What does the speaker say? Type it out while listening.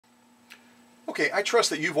Okay, I trust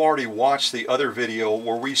that you've already watched the other video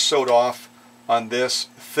where we sewed off on this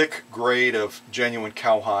thick grade of genuine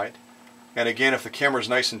cowhide. And again, if the camera's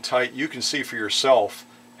nice and tight, you can see for yourself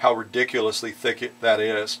how ridiculously thick that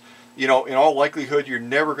is. You know, in all likelihood, you're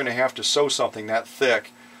never going to have to sew something that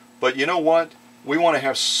thick. But you know what? We want to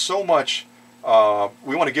have so much,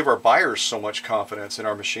 we want to give our buyers so much confidence in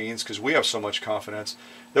our machines, because we have so much confidence,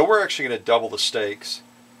 that we're actually going to double the stakes.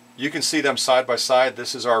 You can see them side by side.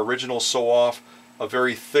 This is our original sew-off, a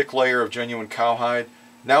very thick layer of genuine cowhide.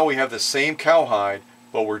 Now we have the same cowhide,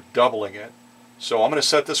 but we're doubling it. So I'm going to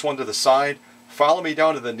set this one to the side. Follow me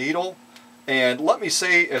down to the needle, and let me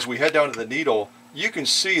say, as we head down to the needle, you can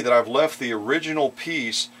see that I've left the original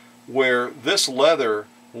piece where this leather,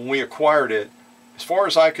 when we acquired it, as far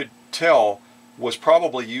as I could tell, was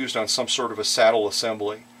probably used on some sort of a saddle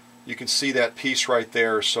assembly. You can see that piece right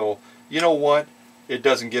there. So you know what? It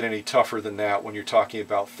doesn't get any tougher than that when you're talking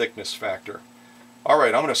about thickness factor.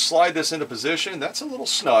 Alright, I'm going to slide this into position. That's a little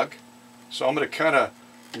snug. So I'm going to kind of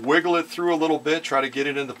wiggle it through a little bit, try to get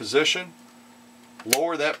it into position.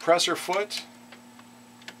 Lower that presser foot.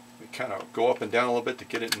 We kind of go up and down a little bit to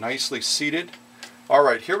get it nicely seated.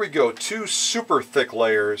 Alright, here we go. 2 super thick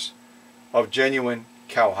layers of genuine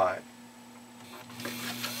cowhide.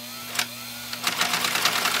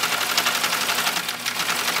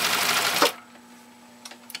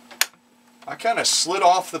 I kind of slid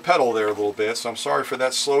off the pedal there a little bit, so I'm sorry for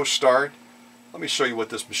that slow start. Let me show you what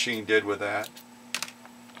this machine did with that.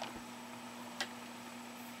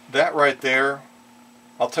 That right there,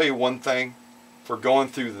 I'll tell you one thing, for going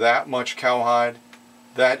through that much cowhide,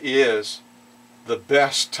 that is the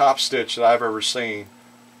best top stitch that I've ever seen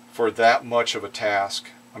for that much of a task.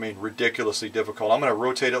 I mean, ridiculously difficult. I'm going to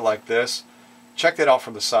rotate it like this. Check that out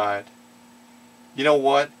from the side. You know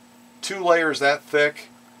what? 2 layers that thick,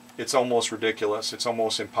 it's almost ridiculous. It's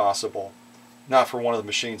almost impossible. Not for one of the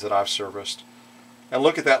machines that I've serviced. And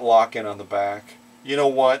look at that lock-in on the back. You know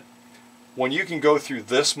what? When you can go through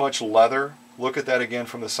this much leather, look at that again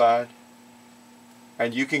from the side,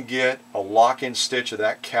 and you can get a lock-in stitch of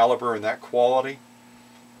that caliber and that quality,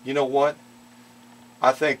 you know what?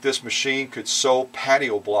 I think this machine could sew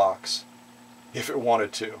patio blocks if it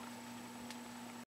wanted to.